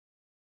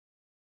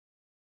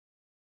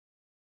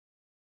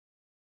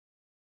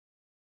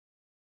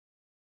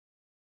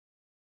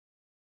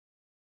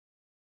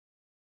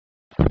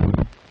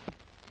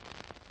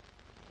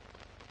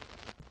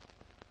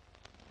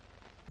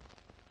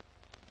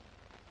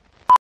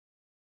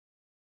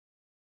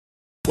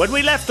When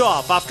we left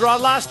off after our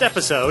last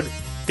episode,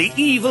 the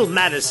evil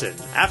Madison,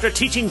 after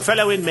teaching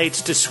fellow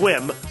inmates to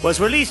swim, was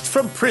released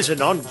from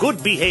prison on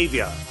good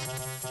behavior.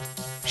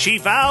 She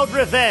vowed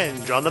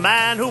revenge on the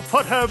man who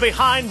put her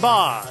behind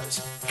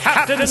bars,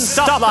 Captain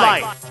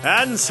Stoplight.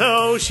 And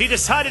so she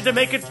decided to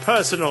make it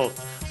personal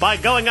by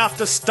going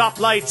after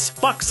Stoplight's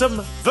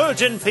buxom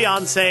virgin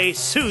fiancée,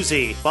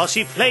 Susie, while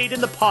she played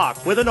in the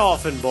park with an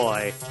orphan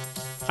boy.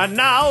 And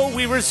now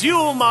we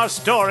resume our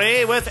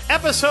story with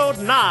episode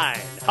 9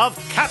 of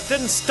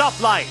Captain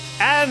Stoplight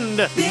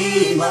and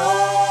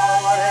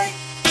B-Boy.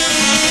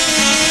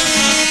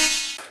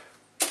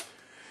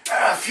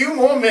 A few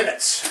more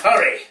minutes.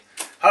 Hurry.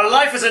 Her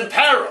life is in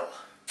peril.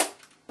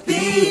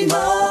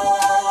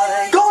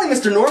 B-Boy. Golly,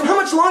 Mr. Norm, how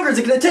much longer is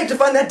it going to take to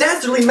find that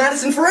dastardly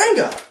Madison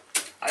Faranga?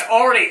 I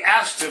already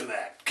asked him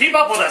that. Keep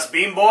up with us,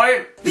 Beam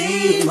Boy.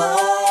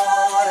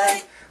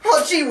 B-Boy.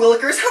 Oh, gee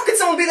willikers, how could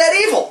someone be that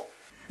evil?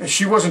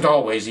 She wasn't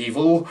always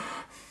evil.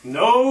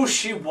 No,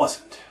 she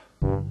wasn't.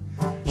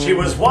 She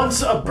was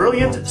once a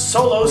brilliant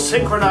solo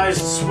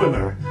synchronized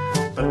swimmer,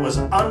 but was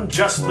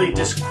unjustly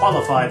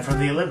disqualified from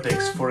the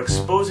Olympics for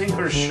exposing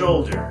her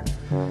shoulder.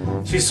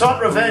 She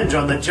sought revenge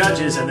on the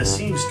judges and the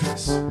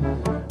seamstress.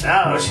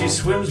 Now she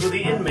swims with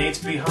the inmates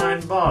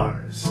behind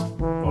bars.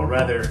 Or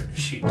rather,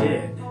 she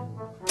did.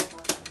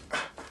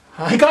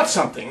 I got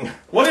something.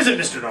 What is it,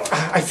 Mr. Norm?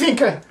 I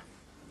think,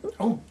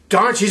 oh,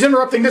 darn, she's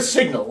interrupting the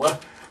signal.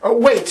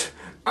 Wait,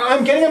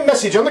 I'm getting a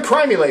message on the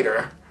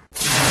crimulator.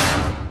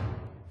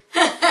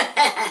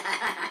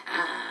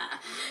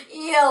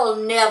 You'll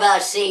never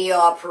see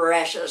your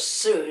precious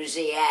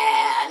Susie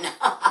Ann.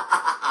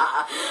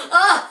 Oh,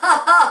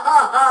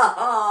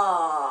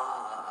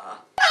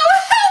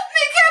 help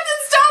me,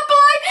 Captain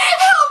Stoplight!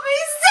 Help me!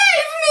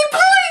 Save me!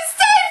 Please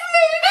save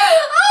me!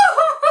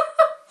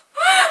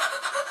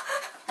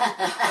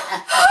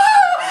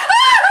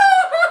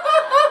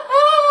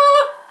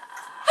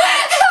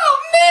 Help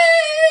me!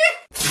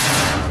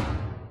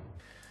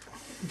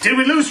 Did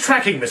we lose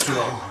tracking, Mr.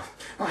 Norm?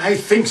 I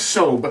think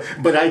so,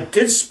 but I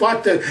did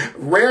spot the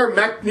rare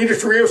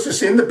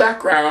magnetotriosis in the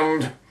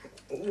background.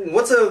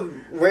 What's a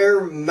rare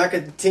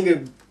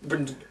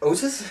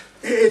macatingaosis?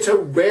 It's a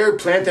rare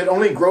plant that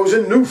only grows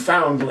in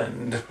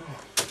Newfoundland.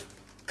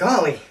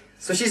 Golly,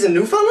 so she's in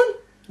Newfoundland?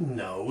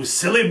 No,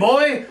 silly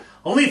boy.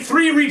 Only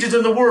 3 regions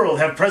in the world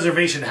have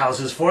preservation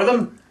houses for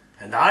them,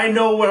 and I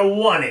know where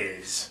one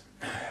is.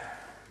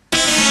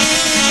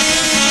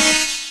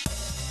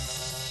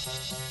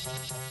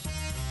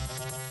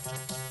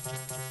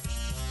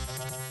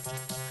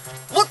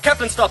 Look,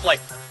 Captain Stoplight!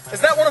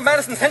 Is that one of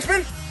Madison's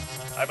henchmen?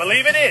 I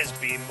believe it is,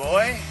 Beam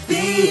Boy.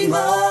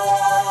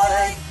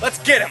 B-Boy. Let's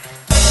get him!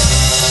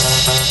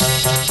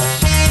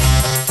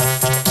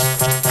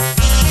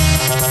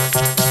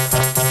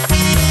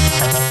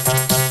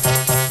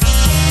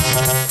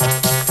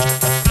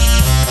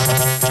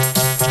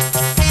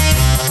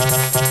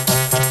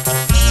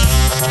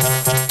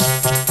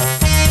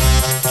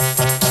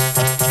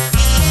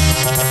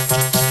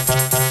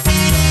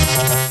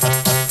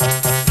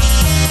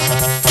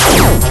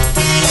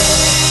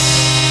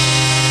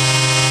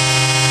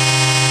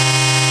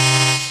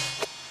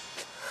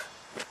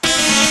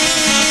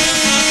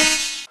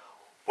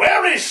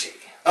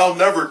 I'll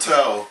never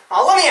tell.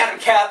 Oh, let me at him,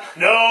 Cap.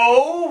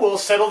 No, we'll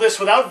settle this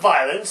without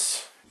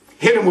violence.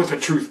 Hit him with a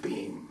truth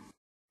beam.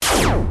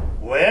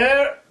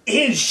 Where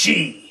is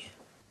she?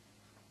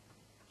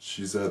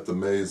 She's at the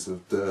maze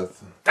of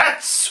death.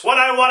 That's what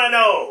I want to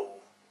know.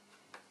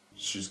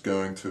 She's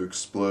going to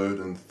explode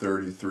in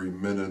 33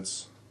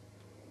 minutes,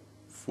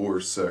 4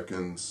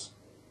 seconds,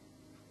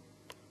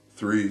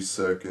 3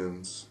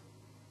 seconds,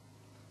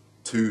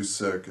 2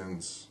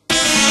 seconds.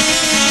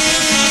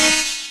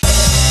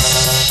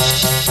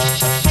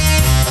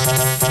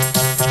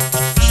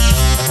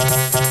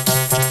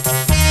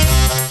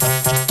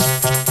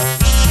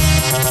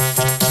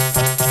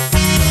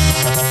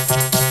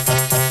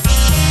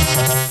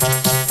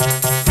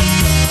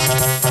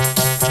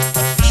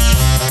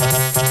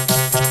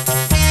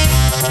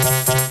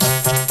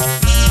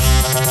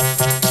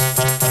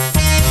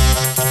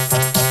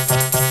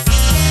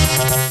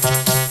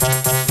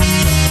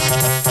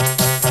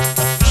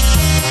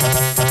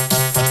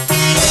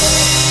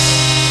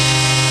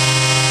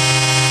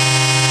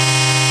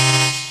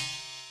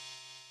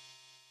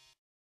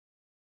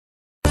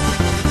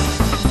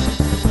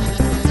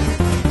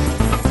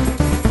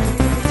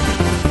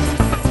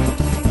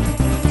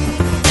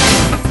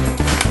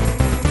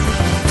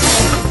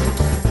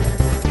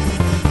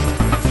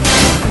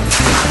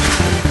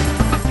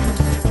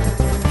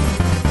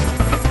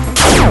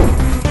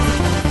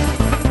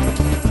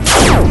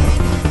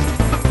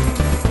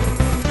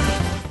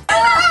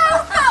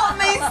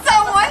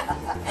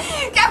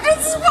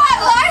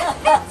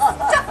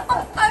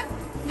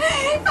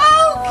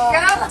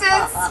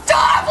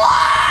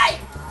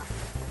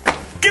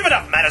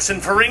 Madison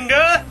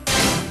Faranga.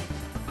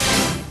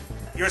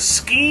 Your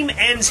scheme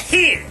ends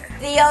here.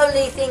 The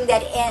only thing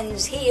that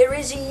ends here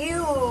is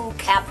you,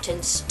 Captain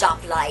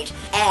Stoplight,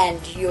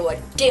 and your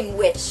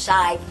dimwit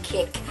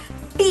sidekick,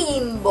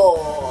 Beam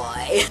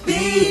Boy.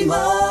 Beam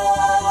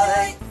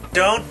Boy.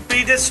 Don't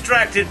be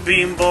distracted,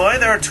 Beam Boy.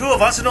 There are two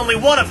of us and only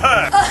one of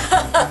her.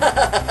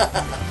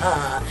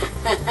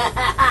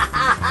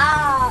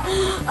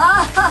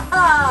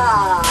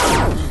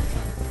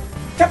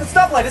 Captain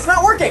Stoplight, it's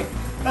not working!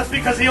 That's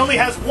because he only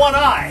has one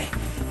eye.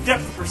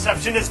 Depth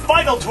perception is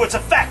vital to its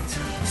effect.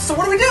 So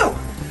what do we do?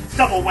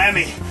 Double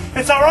whammy.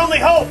 It's our only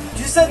hope.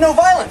 You said no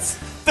violence!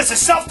 This is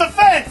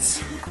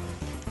self-defense.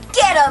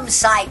 Get 'em,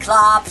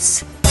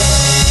 Cyclops.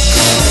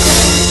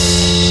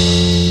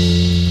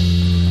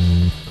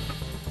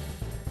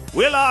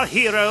 Will our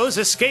heroes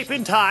escape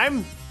in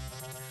time?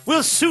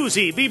 Will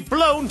Susie be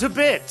blown to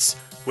bits?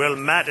 Will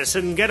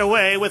Madison get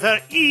away with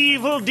her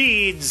evil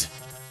deeds?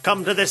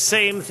 Come to this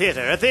same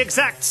theater at the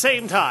exact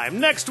same time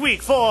next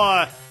week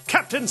for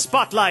Captain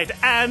Spotlight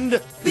and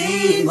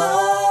Beam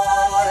Boy.